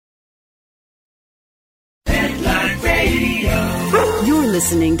You're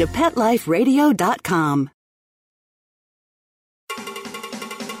listening to PetLifeRadio.com.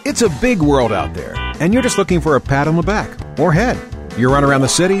 It's a big world out there, and you're just looking for a pat on the back or head. You run around the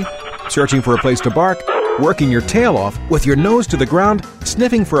city, searching for a place to bark, working your tail off with your nose to the ground,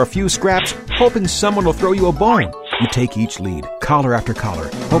 sniffing for a few scraps, hoping someone will throw you a bone. You take each lead, collar after collar,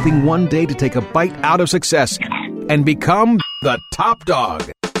 hoping one day to take a bite out of success and become the top dog.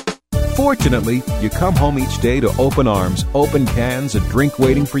 Fortunately, you come home each day to open arms, open cans, a drink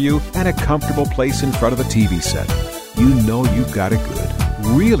waiting for you, and a comfortable place in front of a TV set. You know you've got it good,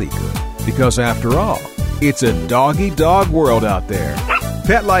 really good, because after all, it's a doggy-dog world out there.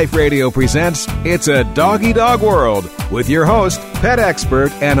 Pet Life Radio presents It's a Doggy-Dog World with your host, pet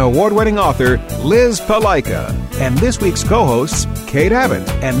expert, and award-winning author, Liz Palaika, and this week's co-hosts, Kate Abbott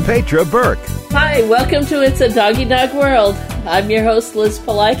and Petra Burke. Hi, welcome to It's a Doggy-Dog World. I'm your host, Liz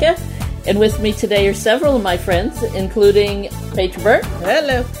Palaika, and with me today are several of my friends, including Petra Burke.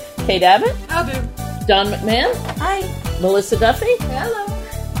 Hello. Kate Abbott. Howdy. Don McMahon. Hi. Melissa Duffy. Hello.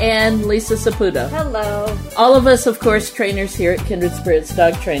 And Lisa Saputo. Hello. All of us, of course, trainers here at Kindred Spirits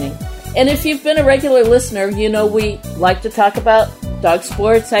Dog Training. And if you've been a regular listener, you know we like to talk about dog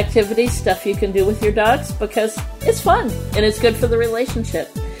sports, activities, stuff you can do with your dogs because it's fun and it's good for the relationship.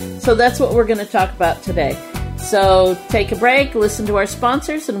 So that's what we're going to talk about today. So take a break, listen to our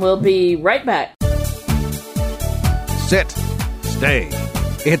sponsors, and we'll be right back. Sit. Stay.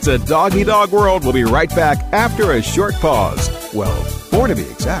 It's a Doggy-Dog World. We'll be right back after a short pause. Well, 4 to be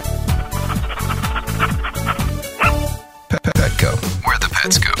exact. Petco, where the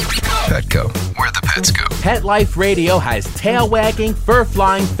pets go. Petco, where the pets go. Pet Life Radio has tail-wagging,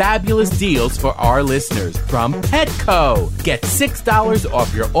 fur-flying, fabulous deals for our listeners from Petco. Get $6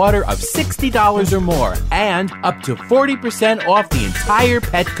 off your order of $60 or more and up to 40% off the entire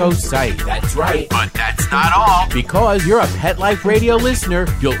Petco site. That's right. But that's not all. Because you're a Pet Life Radio listener,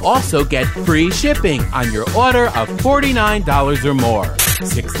 you'll also get free shipping on your order of $49 or more.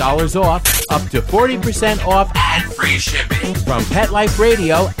 $6 off, up to 40% off, and free shipping from Pet Life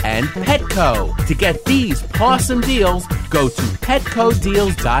Radio and Petco. To get these awesome deals, go to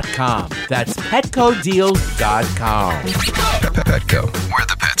PetcoDeals.com. That's PetcoDeals.com. Petco, where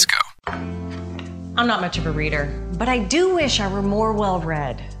the pets go. I'm not much of a reader, but I do wish I were more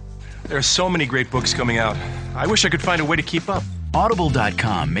well-read. There are so many great books coming out. I wish I could find a way to keep up.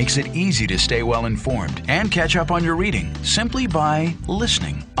 Audible.com makes it easy to stay well-informed and catch up on your reading simply by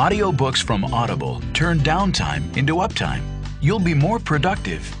listening. Audiobooks from Audible turn downtime into uptime. You'll be more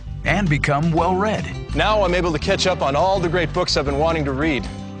productive and become well-read. Now I'm able to catch up on all the great books I've been wanting to read.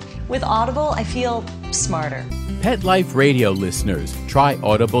 With Audible, I feel smarter. Pet Life Radio listeners, try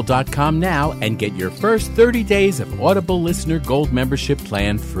Audible.com now and get your first 30 days of Audible Listener Gold membership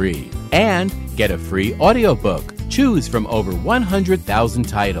plan free. And get a free audiobook. Choose from over 100,000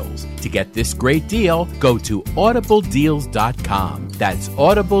 titles. To get this great deal, go to audibledeals.com. That's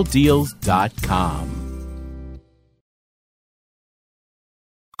audibledeals.com.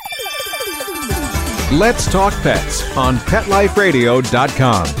 Let's talk pets on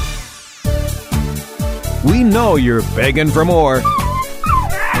PetLifeRadio.com. We know you're begging for more.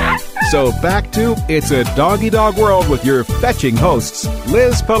 So back to It's a Doggy-Dog World with your fetching hosts,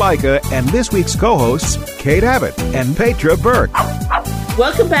 Liz Palaika, and this week's co-hosts, Kate Abbott and Petra Burke.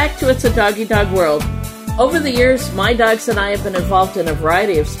 Welcome back to It's a Doggy-Dog World. Over the years, my dogs and I have been involved in a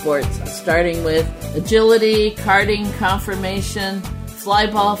variety of sports, starting with agility, karting, conformation,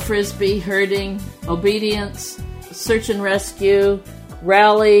 flyball, frisbee, herding, obedience, search and rescue,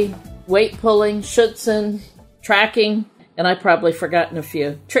 rally, weight pulling, schutzen, tracking, and I've probably forgotten a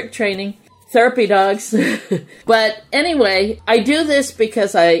few. Trick training, therapy dogs. But anyway, I do this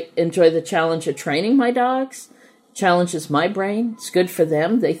because I enjoy the challenge of training my dogs. It challenges my brain. It's good for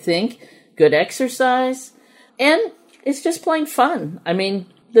them, they think. Good exercise. And it's just plain fun. I mean,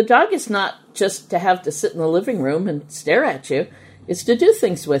 the dog is not just to have to sit in the living room and stare at you. It's to do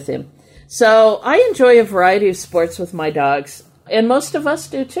things with him. So I enjoy a variety of sports with my dogs. And most of us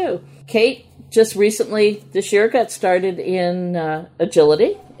do too. Kate just recently this year got started in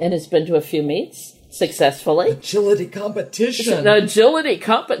agility and has been to a few meets successfully. Agility competition. An agility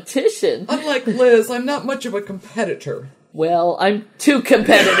competition. Unlike Liz, I'm not much of a competitor. Well, I'm too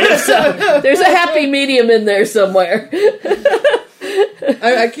competitive, so there's a happy medium in there somewhere.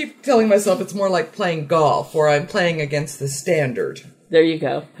 I keep telling myself it's more like playing golf, where I'm playing against the standard. There you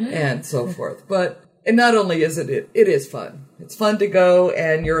go. And so forth. But and not only is it is fun. It's fun to go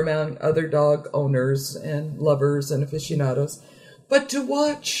and you're among other dog owners and lovers and aficionados. But to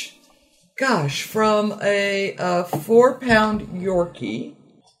watch, gosh, from a 4-pound Yorkie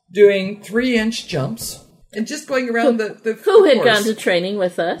doing 3-inch jumps And just going around the who had course. gone to training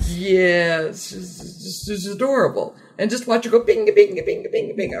with us. Yeah, it's just adorable. And just watch her go bing, bing, bing,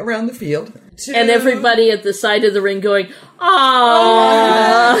 bing, bing around the field. And everybody at the side of the ring going,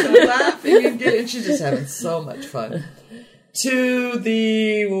 "Aww!" Laughing and she's just having so much fun. To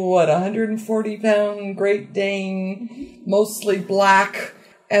the 140-pound Great Dane, mostly black,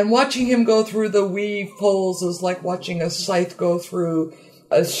 and watching him go through the weave poles is like watching a scythe go through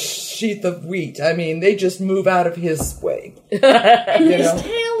a sheath of wheat. I mean, they just move out of his way. And his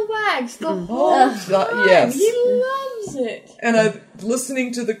tail wags the whole time. Yes. He loves it. And I'm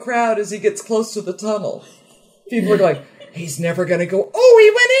listening to the crowd as he gets close to the tunnel. People are going, he's never going to go, oh, he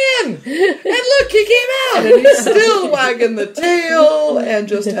went in! And look, he came out! And he's still wagging the tail and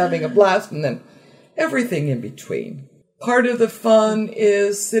just having a blast. And then everything in between. Part of the fun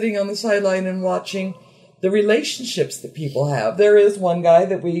is sitting on the sideline and watching the relationships that people have. There is one guy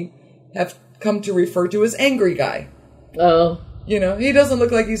that we have come to refer to as Angry Guy. Oh. You know, he doesn't look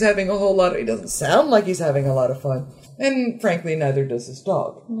like he's having a whole lot of... He doesn't sound like he's having a lot of fun. And frankly, neither does his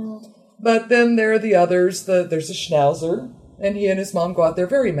dog. No. But then there are the others. There's a Schnauzer, and he and his mom go out there,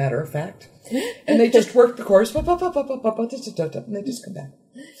 very matter of fact. And they just work the course, and they just come back.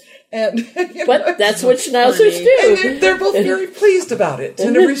 And but that's what Schnauzers do. And they're both very pleased about it,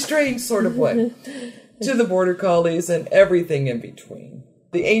 in a restrained sort of way. To the Border Collies and everything in between.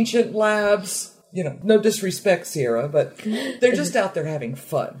 The ancient labs, you know, no disrespect, Sierra, but they're just out there having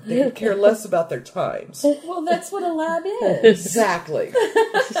fun. They could care less about their times. Well, that's what a lab is. Exactly. And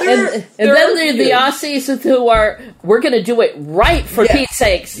then there are the Aussies who are, we're going to do it right for Pete's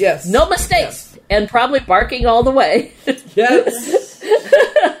sakes. Yes. No mistakes. Yes. And probably barking all the way. Yes.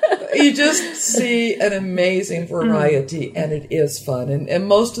 You just see an amazing variety, and it is fun. And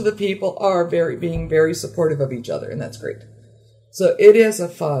most of the people are being very supportive of each other, and that's great. So it is a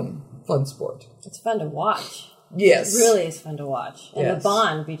fun sport. It's fun to watch. Yes. It really is fun to watch. And yes. the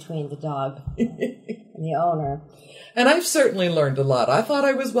bond between the dog and the owner. And I've certainly learned a lot. I thought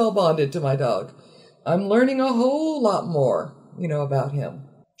I was well bonded to my dog. I'm learning a whole lot more, you know, about him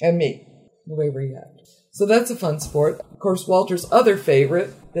and me, the way we act. So that's a fun sport. Of course, Walter's other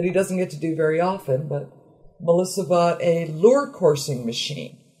favorite that he doesn't get to do very often, but Melissa bought a lure coursing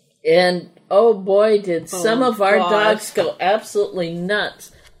machine. And, oh boy, did some of our dogs go absolutely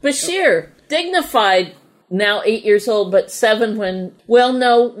nuts. Bashir, dignified, now 8 years old, but 7 when... Well,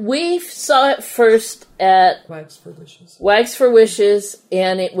 no, we saw it first at... Wags for Wishes. Wags for Wishes,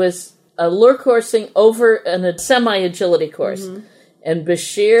 and it was a lure coursing over a semi-agility course. Mm-hmm. And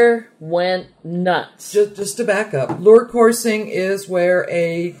Bashir went nuts. Just to back up, lure coursing is where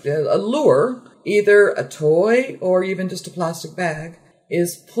a lure, either a toy or even just a plastic bag,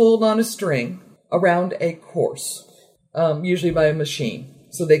 is pulled on a string around a course, usually by a machine,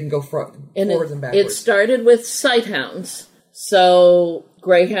 so they can go forward and backwards. It started with sighthounds. So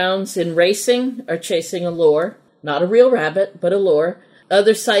greyhounds in racing are chasing a lure, not a real rabbit, but a lure.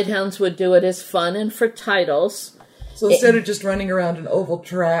 Other sighthounds would do it as fun and for titles. So instead of just running around an oval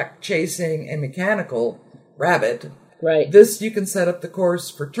track chasing a mechanical rabbit, right? This you can set up the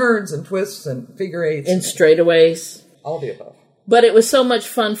course for turns and twists and figure eights and straightaways, all the above. But it was so much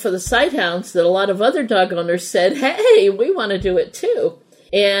fun for the sighthounds that a lot of other dog owners said, "Hey, we want to do it too."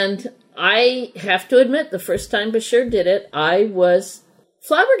 And I have to admit, the first time Bashir did it, I was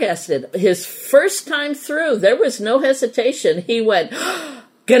flabbergasted. His first time through, there was no hesitation. He went,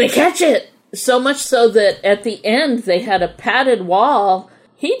 "Gonna catch it!" So much so that at the end, they had a padded wall.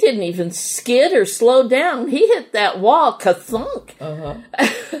 He didn't even skid or slow down. He hit that wall, ka-thunk. Uh-huh.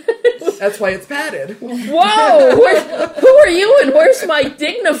 That's why it's padded. Whoa! Who are you and where's my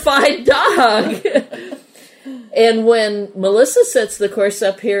dignified dog? And when Melissa sets the course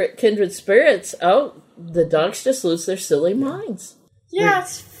up here at Kindred Spirits, the dogs just lose their silly minds. Yeah,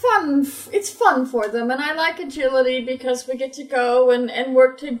 it's fun. It's fun for them, and I like agility because we get to go and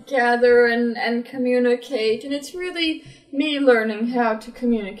work together and communicate, and it's really me learning how to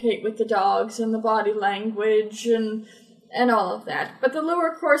communicate with the dogs and the body language and all of that. But the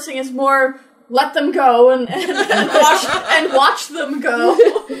lure coursing is more let them go and watch them go.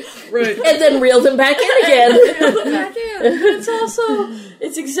 Right. And then reel them back in again. Reel them back in. But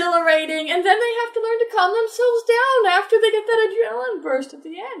it's exhilarating, and then they have to learn to calm themselves down after they get that adrenaline burst at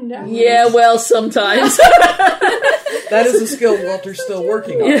the end. Yeah, well, sometimes. That is a skill Walter's still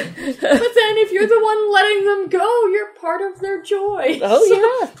working on. But then if you're the one letting them go, you're part of their joy.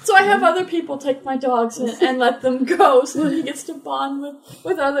 Oh, yeah. So I have other people take my dogs and let them go so that he gets to bond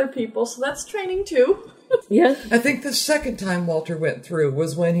with other people. So that's training too. Yeah. I think the second time Walter went through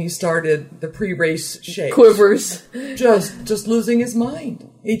was when he started the pre-race shakes. Quivers. Just losing his mind.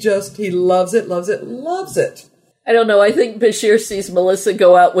 He loves it, loves it, loves it. I don't know. I think Bashir sees Melissa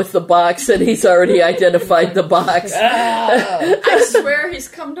go out with the box, and he's already identified the box. I swear he's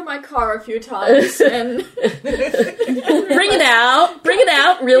come to my car a few times and Bring it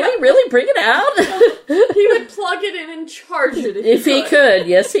out, really, bring it out. He would plug it in and charge it if he could.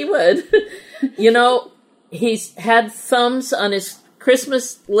 Yes, he would. You know, he's had thumbs on his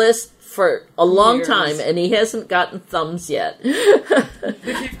Christmas list for a long time, and he hasn't gotten thumbs yet. If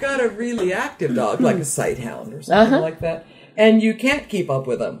you've got a really active dog, like a sighthound or something like that, and you can't keep up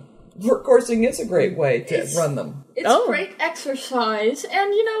with them, work coursing is a great way to run them. It's great exercise,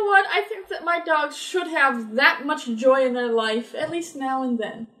 and you know what? I think that my dogs should have that much joy in their life, at least now and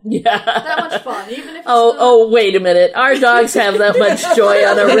then. Yeah. That much fun, even if it's wait a minute. Our dogs have that much joy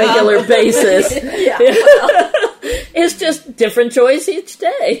on a regular basis. Yeah. It's just different joys each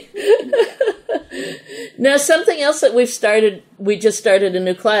day. Now, something else that we just started a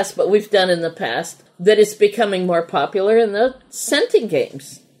new class, but we've done in the past, that is becoming more popular in the scenting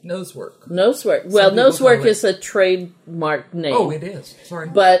games. Nosework. Well, nosework is a trademark name. Oh, it is. Sorry.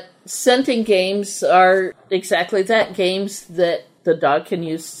 But scenting games are exactly that, games that the dog can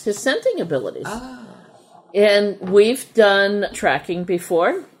use his scenting abilities. And we've done tracking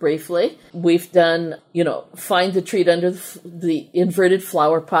before, briefly. We've done, find the treat under the inverted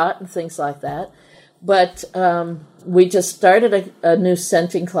flower pot and things like that. But we just started a new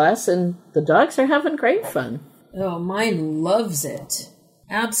scenting class, and the dogs are having great fun. Oh, mine loves it.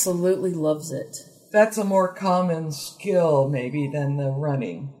 Absolutely loves it. That's a more common skill, maybe, than the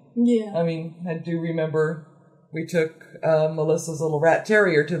running. Yeah. I mean, I do remember we took Melissa's little rat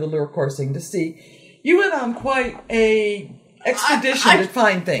terrier to the lure coursing to see. You went on quite a expedition to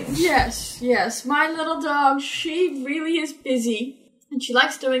find things. Yes. My little dog, she really is busy, and she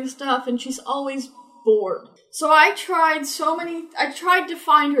likes doing stuff, and she's always bored. So I tried to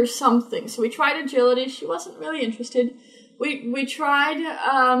find her something. So we tried agility. She wasn't really interested. We tried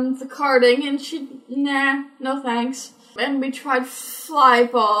the karting, and no thanks. And we tried fly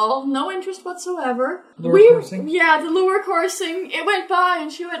ball, no interest whatsoever. Lure coursing? Yeah, the lure coursing. It went by, and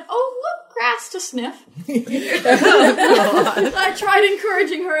she went, "Oh, look, grass to sniff." I tried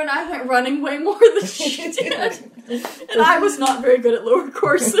encouraging her, and I went running way more than she did. And I was not very good at lure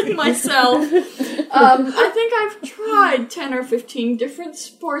coursing myself. I think I've tried 10 or 15 different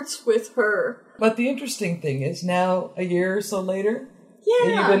sports with her. But the interesting thing is now, a year or so later, yeah,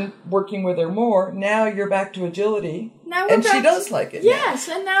 you've been working with her more. Now you're back to agility, and she does like it. Yes,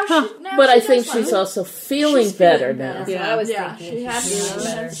 and now but I think she's also feeling better now. Yeah, I was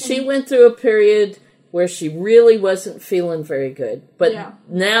thinking she went through a period where she really wasn't feeling very good. But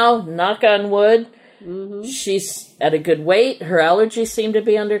now, knock on wood, she's at a good weight. Her allergies seem to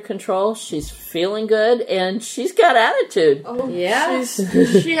be under control. She's feeling good, and she's got attitude. Oh, yeah.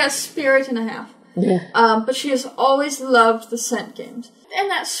 She has spirit and a half. Yeah. But she has always loved the scent games and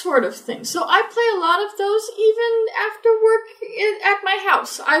that sort of thing. So I play a lot of those even after work at my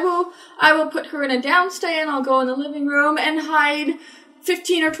house. I will put her in a downstay, and I'll go in the living room and hide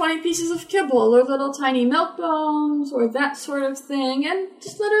 15 or 20 pieces of kibble or little tiny milk bones or that sort of thing, and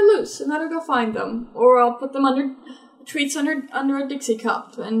just let her loose and let her go find them. Or I'll put them under treats under a Dixie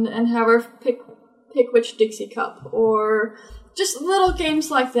cup and have her pick which Dixie cup, or just little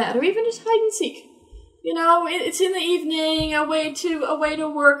games like that, or even just hide and seek. It's in the evening, a way to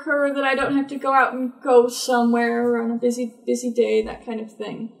work her that I don't have to go out and go somewhere on a busy day, that kind of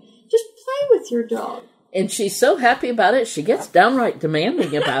thing. Just play with your dog. And she's so happy about it, she gets downright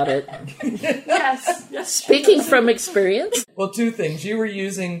demanding about it. Yes. Speaking from experience. Well, two things. You were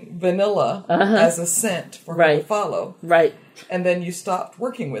using vanilla as a scent for her to follow. Right. And then you stopped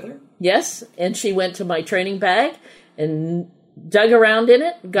working with her. Yes, and she went to my training bag and dug around in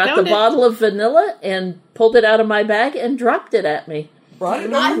it, got the bottle of vanilla, and pulled it out of my bag and dropped it at me. Brought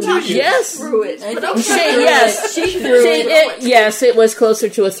it I over thought to she you. Yes. threw it. But okay. She threw it. Yes, it was closer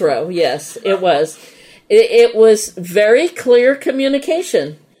to a throw. Yes, it was. It was very clear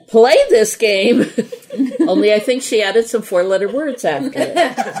communication. Play this game. Only I think she added some 4-letter words after it.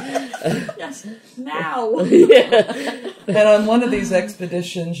 Yes, now. And on one of these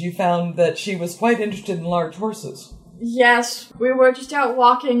expeditions, you found that she was quite interested in large horses. Yes, we were just out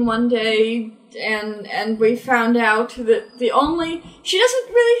walking one day, and we found out that she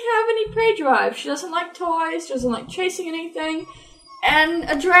doesn't really have any prey drive. She doesn't like toys, she doesn't like chasing anything, and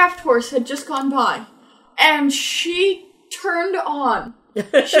a draft horse had just gone by, and she turned on. She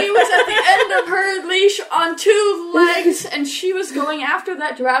was at the end of her leash on 2 legs, and she was going after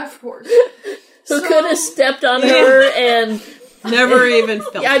that draft horse. who could have stepped on her and... Never even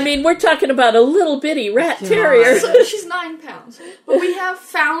felt I mean, we're talking about a little bitty rat terrier. So she's 9 pounds. But we have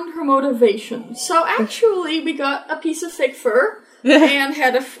found her motivation. So actually, we got a piece of fake fur and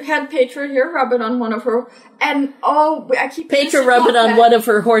had Petra here rub it on one of her. And I keep Petra rub it on one of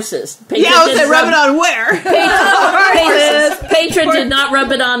her horses. Petra I was saying rub it on where? Petra did not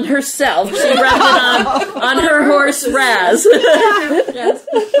rub it on herself. She rubbed it on her horse Raz. Yes.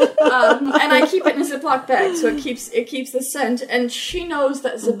 And I keep it in a Ziploc bag, so it keeps the scent. And she knows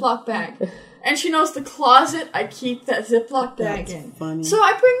that Ziploc bag. And she knows the closet I keep that Ziploc bag in. Funny. So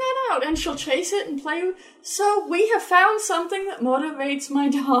I bring that out, and she'll chase it and play. So we have found something that motivates my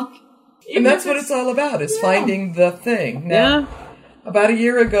dog. And that's what it's all about, is finding the thing. Now, about a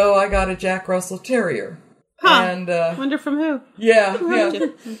year ago, I got a Jack Russell Terrier. Huh. And, wonder from who? Yeah.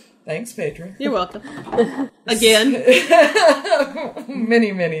 Thanks, Petra. You're welcome. Again.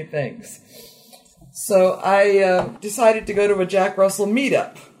 Many, many thanks. So I decided to go to a Jack Russell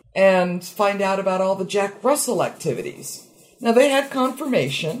meetup and find out about all the Jack Russell activities. Now, they had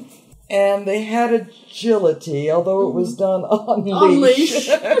conformation, and they had agility, although it was done on leash.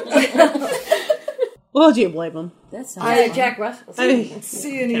 Well, do you blame them? That's Jack Russell. I didn't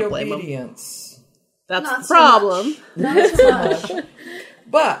see any obedience. That's Not the so problem. Not so much.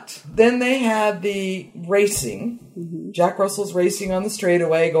 But then they had the racing. Jack Russell's racing on the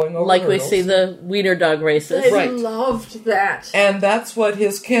straightaway, going over Like hurdles. we see the wiener dog races. I Right. loved that. And that's what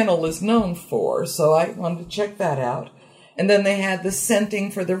his kennel is known for, so I wanted to check that out. And then they had the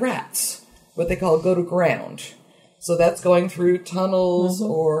scenting for the rats, what they call go to ground. So that's going through tunnels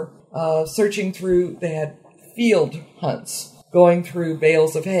or searching through, they had field hunts, going through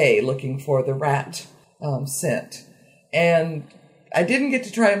bales of hay looking for the rat scent. And I didn't get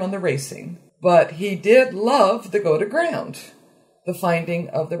to try him on the racing, but he did love the go to ground, the finding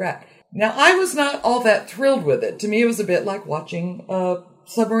of the rat. Now, I was not all that thrilled with it. To me, it was a bit like watching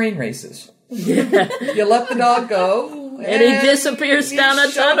submarine races. You let the dog go, and he disappears down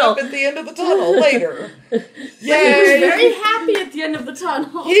a tunnel. Up at the end of the tunnel later. He was very happy at the end of the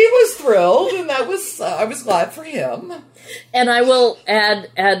tunnel. He was thrilled, and that was I was glad for him. And I will add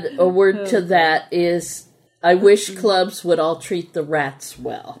a word to that is I wish clubs would all treat the rats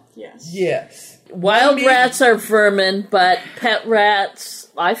well. Yes. Wild rats are vermin, but pet rats,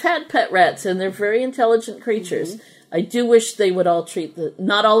 I've had pet rats, and they're very intelligent creatures. I do wish they would all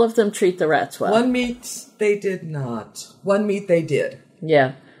not all of them treat the rats well. One meat they did not. One meat they did.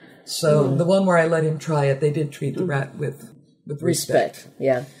 Yeah. So the one where I let him try it, they did treat the rat with respect.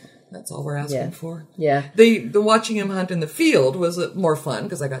 Yeah. That's all we're asking for. Yeah. The watching him hunt in the field was more fun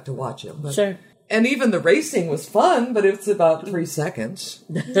because I got to watch him. But, sure. And even the racing was fun, but it's about 3 seconds.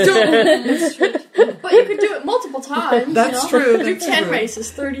 But you could do it multiple times. That's true. Do That's 10 true.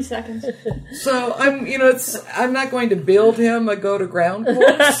 races, 30 seconds. So I'm not going to build him a go to ground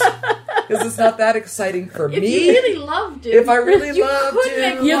course because it's not that exciting for If me. you really loved it. If I really loved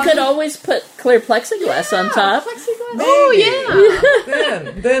him, You could always put clear plexiglass on top.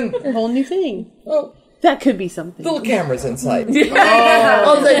 Then a whole new thing. Oh, that could be something. Little cameras inside. The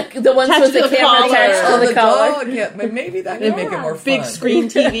ones with the camera attached to the collar. Dog, yeah, maybe that could make it more fun. Big screen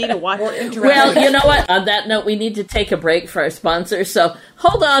TV to watch. More interactive. Well, you know what? On that note, we need to take a break for our sponsors. So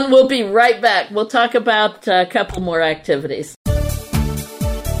hold on. We'll be right back. We'll talk about a couple more activities.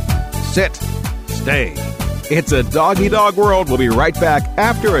 Sit. Stay. It's a dog-eat-dog world. We'll be right back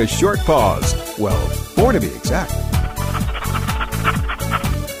after a short pause. Well, 4 to be exact.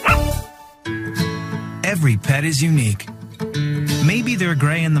 Every pet is unique. Maybe they're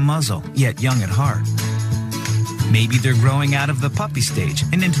gray in the muzzle, yet young at heart. Maybe they're growing out of the puppy stage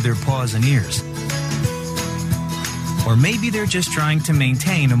and into their paws and ears. Or maybe they're just trying to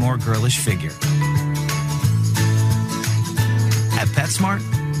maintain a more girlish figure. At PetSmart,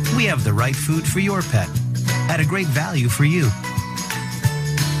 we have the right food for your pet at a great value for you.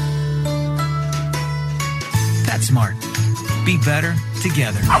 PetSmart. Be better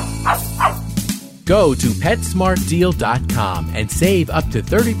together. Go to PetSmartDeal.com and save up to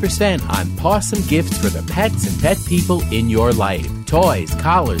 30% on awesome gifts for the pets and pet people in your life. Toys,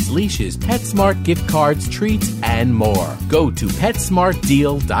 collars, leashes, PetSmart gift cards, treats, and more. Go to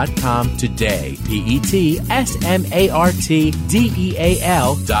PetSmartDeal.com today.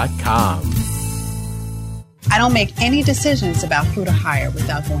 PetSmartDeal.com. I don't make any decisions about who to hire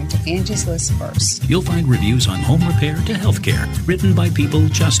without going to Angie's List first. You'll find reviews on home repair to healthcare, written by people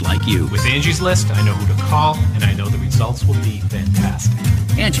just like you. With Angie's List, I know who to call, and I know the results will be fantastic.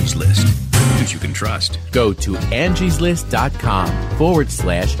 Angie's List. Who you can trust. Go to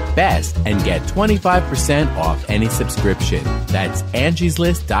angieslist.com/best and get 25% off any subscription. That's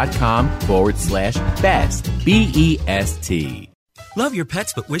angieslist.com/best. BEST. Love your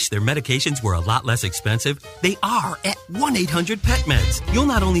pets but wish their medications were a lot less expensive? They are at 1-800-PET-MEDS. You'll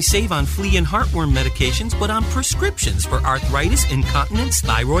not only save on flea and heartworm medications, but on prescriptions for arthritis, incontinence,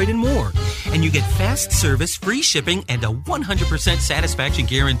 thyroid, and more. And you get fast service, free shipping, and a 100% satisfaction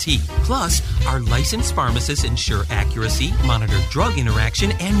guarantee. Plus, our licensed pharmacists ensure accuracy, monitor drug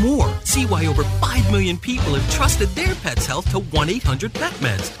interaction, and more. See why over 5 million people have trusted their pet's health to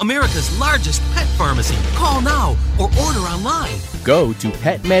 1-800-PET-MEDS, America's largest pet pharmacy. Call now or order online. Go to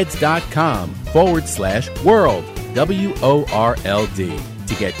petmeds.com/world, WORLD,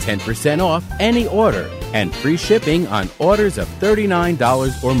 to get 10% off any order and free shipping on orders of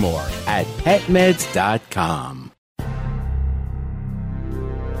 $39 or more at petmeds.com.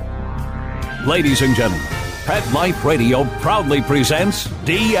 Ladies and gentlemen, Pet Life Radio proudly presents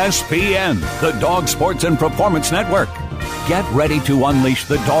DSPN, the Dog Sports and Performance Network. Get ready to unleash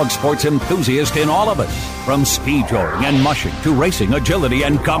the dog sports enthusiast in all of us. From speed drawing and mushing to racing, agility,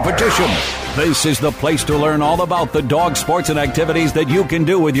 and competition. This is the place to learn all about the dog sports and activities that you can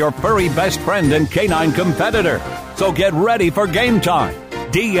do with your furry best friend and canine competitor. So get ready for game time.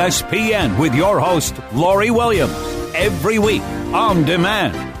 DSPN with your host, Lori Williams. Every week, on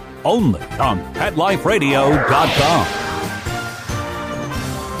demand. Only on PetLifeRadio.com.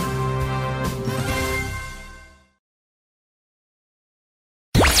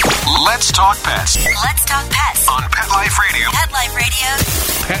 Let's talk pets. Let's talk pets On Pet Life Radio. Pet Life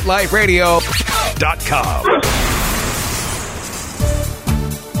Radio. PetLifeRadio.com.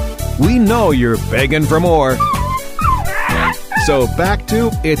 We know you're begging for more. So back to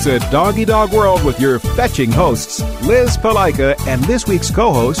It's a Doggy Dog World with your fetching hosts, Liz Palaika, and this week's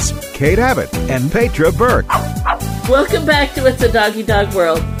co-hosts, Kate Abbott and Petra Burke. Welcome back to It's a Doggy Dog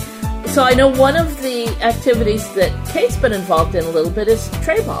World. So I know one of the activities that Kate's been involved in a little bit is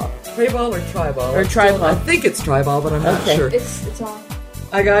Trayball. Trayball or Triball? Or Triball. I think it's Triball, but I'm not sure. It's on.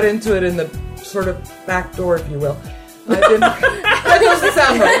 I got into it in the sort of back door, if you will. That doesn't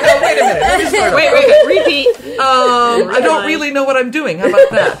sound right. No, wait a minute. Let me start Wait, repeat. I don't really know what I'm doing. How about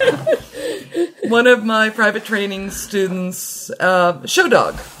that? One of my private training students, show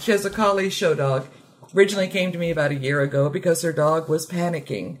dog. She has a collie show dog. Originally came to me about a year ago because her dog was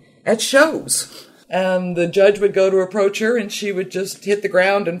panicking at shows. And the judge would go to approach her and she would just hit the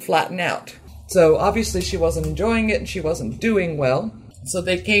ground and flatten out. So obviously she wasn't enjoying it and she wasn't doing well. So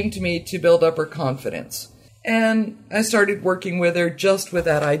they came to me to build up her confidence. And I started working with her just with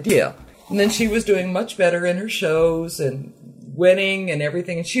that idea. And then she was doing much better in her shows and winning and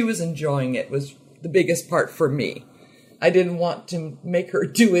everything. And she was enjoying it, was the biggest part for me. I didn't want to make her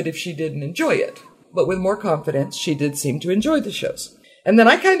do it if she didn't enjoy it. But with more confidence, she did seem to enjoy the shows. And then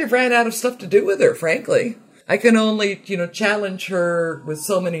I kind of ran out of stuff to do with her, frankly. I can only, challenge her with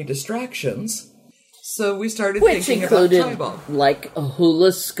so many distractions. So we started thinking about Triball. Like a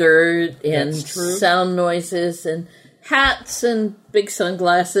hula skirt and sound noises and hats and big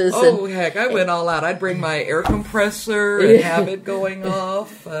sunglasses. Oh, heck, I went all out. I'd bring my air compressor and have it going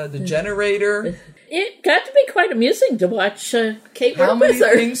off, the generator. It got to be quite amusing to watch Kate How work many with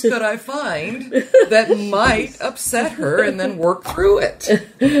her. things could I find that might upset her and then work through it?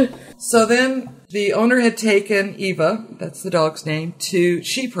 So then the owner had taken Eva, that's the dog's name, to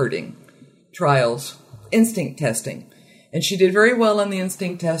sheep herding trials, instinct testing. And she did very well on the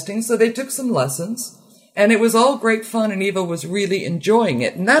instinct testing, so they took some lessons. And it was all great fun, and Eva was really enjoying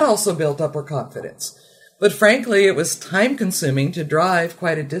it. And that also built up her confidence. But frankly, it was time-consuming to drive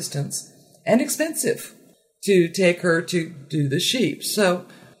quite a distance and expensive to take her to do the sheep. So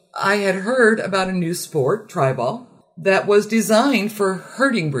I had heard about a new sport, Triball, that was designed for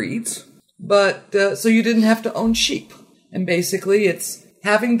herding breeds, but so you didn't have to own sheep. And basically it's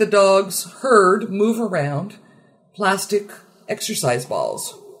having the dogs herd, move around, plastic exercise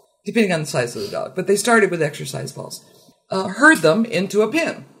balls, depending on the size of the dog. But they started with exercise balls. Herd them into a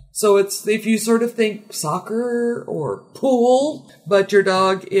pen. So it's, if you sort of think soccer or pool, but your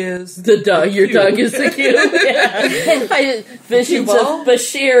dog is your dog is the cube. Yeah. I visions of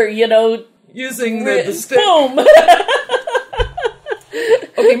Bashir, using the stick. Boom.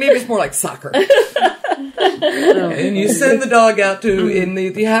 Okay, maybe it's more like soccer. And you send the dog out to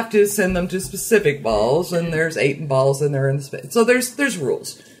you have to send them to specific balls, and there's 8 balls in there. So there's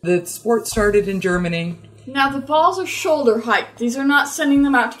rules. The sport started in Germany. Now, the balls are shoulder height. These are not sending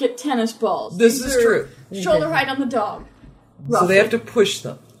them out to get tennis balls. This These is are true. Shoulder height on the dog. So they have to push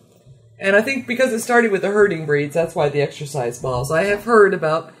them. And I think because it started with the herding breeds, that's why the exercise balls. I have heard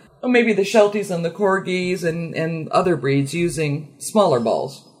about maybe the Shelties and the Corgis and other breeds using smaller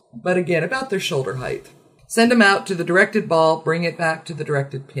balls. But again, about their shoulder height. Send them out to the directed ball, bring it back to the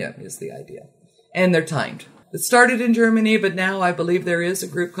directed pin is the idea. And they're timed. It started in Germany, but now I believe there is a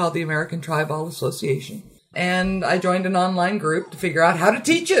group called the American Tri-Ball Association. And I joined an online group to figure out how to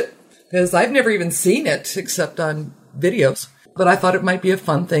teach it. Because I've never even seen it except on videos. But I thought it might be a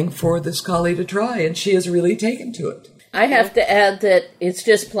fun thing for this collie to try, and she has really taken to it. I have to add that it's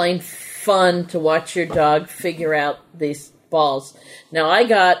just plain fun to watch your dog figure out these balls. Now, I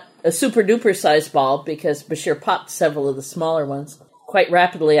got a super-duper sized ball because Bashir popped several of the smaller ones, quite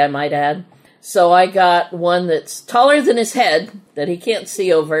rapidly, I might add. So I got one that's taller than his head, that he can't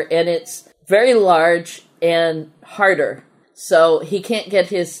see over, and it's very large and harder. So he can't get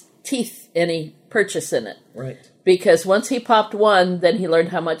his teeth any purchase in it. Right. Because once he popped one, then he learned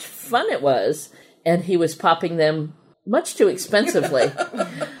how much fun it was, and he was popping them much too expensively.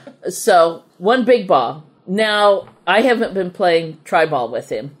 So, one big ball. Now, I haven't been playing tri-ball with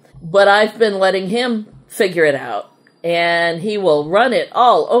him, but I've been letting him figure it out. And he will run it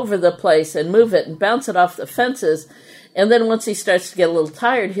all over the place and move it and bounce it off the fences. And then once he starts to get a little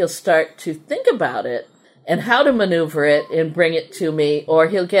tired, he'll start to think about it and how to maneuver it and bring it to me, or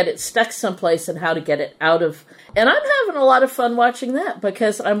he'll get it stuck someplace and how to get it out of. And I'm having a lot of fun watching that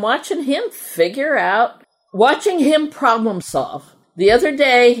because I'm watching him figure out, watching him problem solve. The other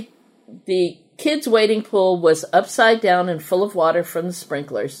day, the kids' wading pool was upside down and full of water from the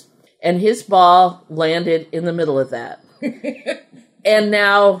sprinklers, and his ball landed in the middle of that. And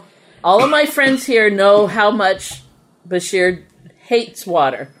now all of my friends here know how much Bashir hates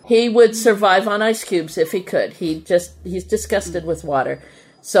water. He would survive on ice cubes if he could. He's disgusted with water.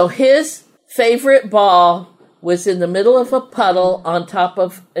 So his favorite ball was in the middle of a puddle on top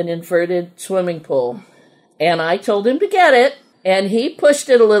of an inverted swimming pool. And I told him to get it, and he pushed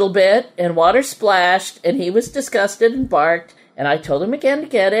it a little bit, and water splashed, and he was disgusted and barked, and I told him again to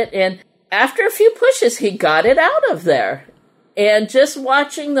get it, and after a few pushes, he got it out of there. And just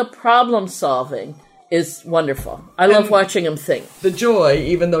watching the problem solving is wonderful. I love watching him think. The joy,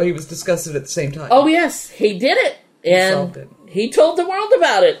 even though he was disgusted at the same time. Oh, yes, he did it. And he told the world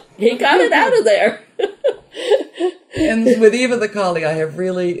about it. He got it out of there. And with Eva the collie,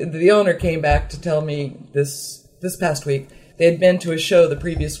 the owner came back to tell me this past week, they had been to a show the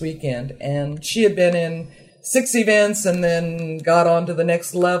previous weekend, and she had been in 6 events and then got on to the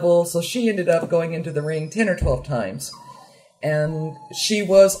next level, so she ended up going into the ring 10 or 12 times. And she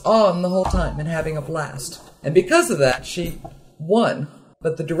was on the whole time and having a blast. And because of that, she won.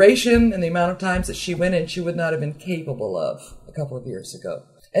 But the duration and the amount of times that she went in, she would not have been capable of a couple of years ago.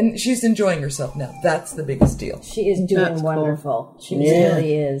 And she's enjoying herself now. That's the biggest deal. She is doing wonderful. Cool. She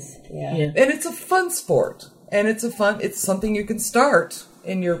really is. Yeah. And it's a fun sport. And it's something you can start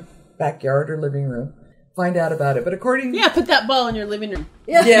in your backyard or living room. Find out about it. But according... Yeah, put that ball in your living room.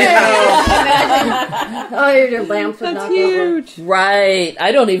 Yeah. Oh, your lamps would knock huge. Over. Right.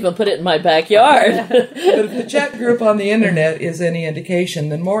 I don't even put it in my backyard. But if the chat group on the internet is any indication,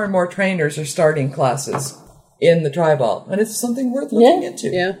 then more and more trainers are starting classes in the tri-ball. And it's something worth looking into.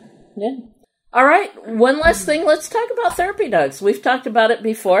 Yeah. All right. One last thing. Let's talk about therapy dogs. We've talked about it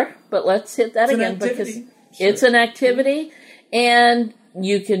before, but let's hit that again because it's an activity and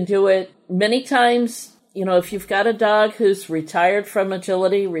you can do it many times. You know, if you've got a dog who's retired from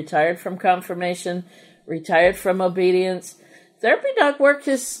agility, retired from conformation, retired from obedience, therapy dog work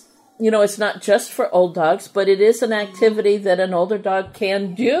is, it's not just for old dogs, but it is an activity that an older dog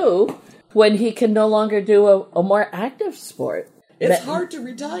can do when he can no longer do a more active sport. It's hard to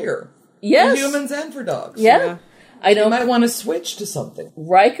retire. Yes. For humans and for dogs. Yeah. I know. You might want to switch to something.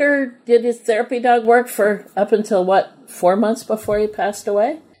 Riker did his therapy dog work for up until, 4 months before he passed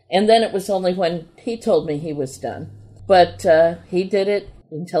away? And then it was only when he told me he was done. But he did it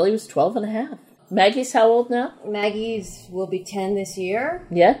until he was 12 and a half. Maggie's how old now? Maggie's will be 10 this year.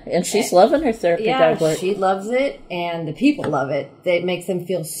 Yeah, and she's loving her therapy dog work. She loves it, and the people love it. It makes them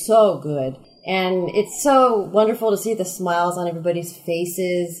feel so good. And it's so wonderful to see the smiles on everybody's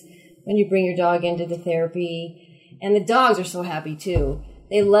faces when you bring your dog into the therapy. And the dogs are so happy, too.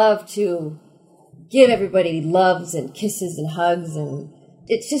 They love to give everybody loves and kisses and hugs, and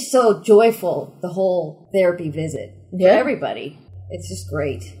it's just so joyful, the whole therapy visit for everybody. It's just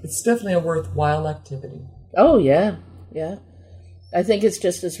great. It's definitely a worthwhile activity. Oh, yeah. I think it's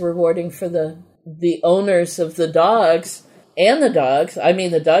just as rewarding for the owners of the dogs and the dogs. I mean,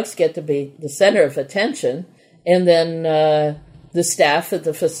 the dogs get to be the center of attention. And then the staff at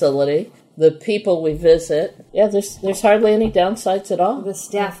the facility, the people we visit. Yeah, there's hardly any downsides at all. The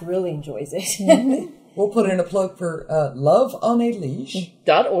staff really enjoys it. Mm-hmm. We'll put in a plug for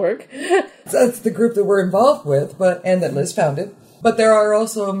loveonaleash.org. That's the group that we're involved with, and that Liz founded. But there are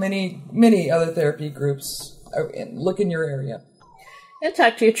also many, many other therapy groups. Look in your area. And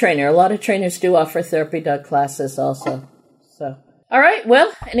talk to your trainer. A lot of trainers do offer therapy dog classes also. So, all right.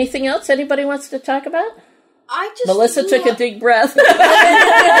 Well, anything else anybody wants to talk about? Melissa took a deep breath.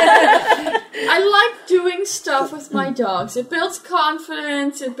 I like doing stuff with my dogs. It builds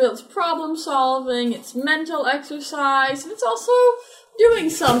confidence, it builds problem solving, it's mental exercise, and it's also doing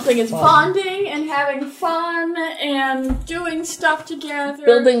something. It's bonding and having fun and doing stuff together.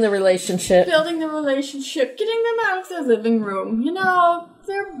 Building the relationship. Getting them out of their living room. You know,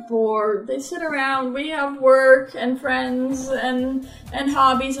 they're bored. They sit around. We have work and friends and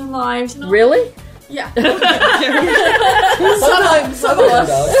hobbies and lives. And all. Really? Yeah. Some of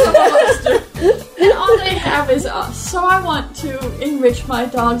us do. And all they have is us. So I want to enrich my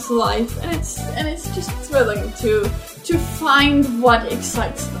dog's life, and it's just thrilling to find what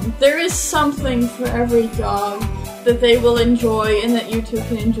excites them. There is something for every dog that they will enjoy and that you two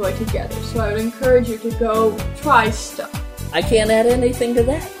can enjoy together. So I would encourage you to go try stuff. I can't add anything to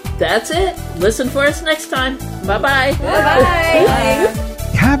that. That's it. Listen for us next time. Bye-bye. Bye-bye.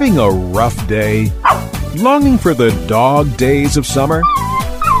 Having a rough day? Longing for the dog days of summer?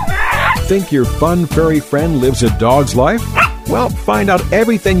 Think your fun furry friend lives a dog's life? Well, find out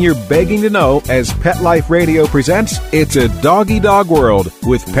everything you're begging to know as Pet Life Radio presents It's a Doggy Dog World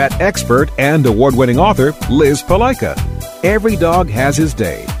with pet expert and award-winning author Liz Palaika. Every dog has his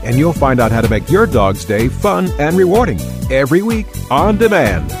day, and you'll find out how to make your dog's day fun and rewarding every week on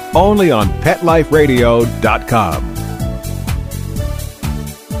demand, only on PetLifeRadio.com.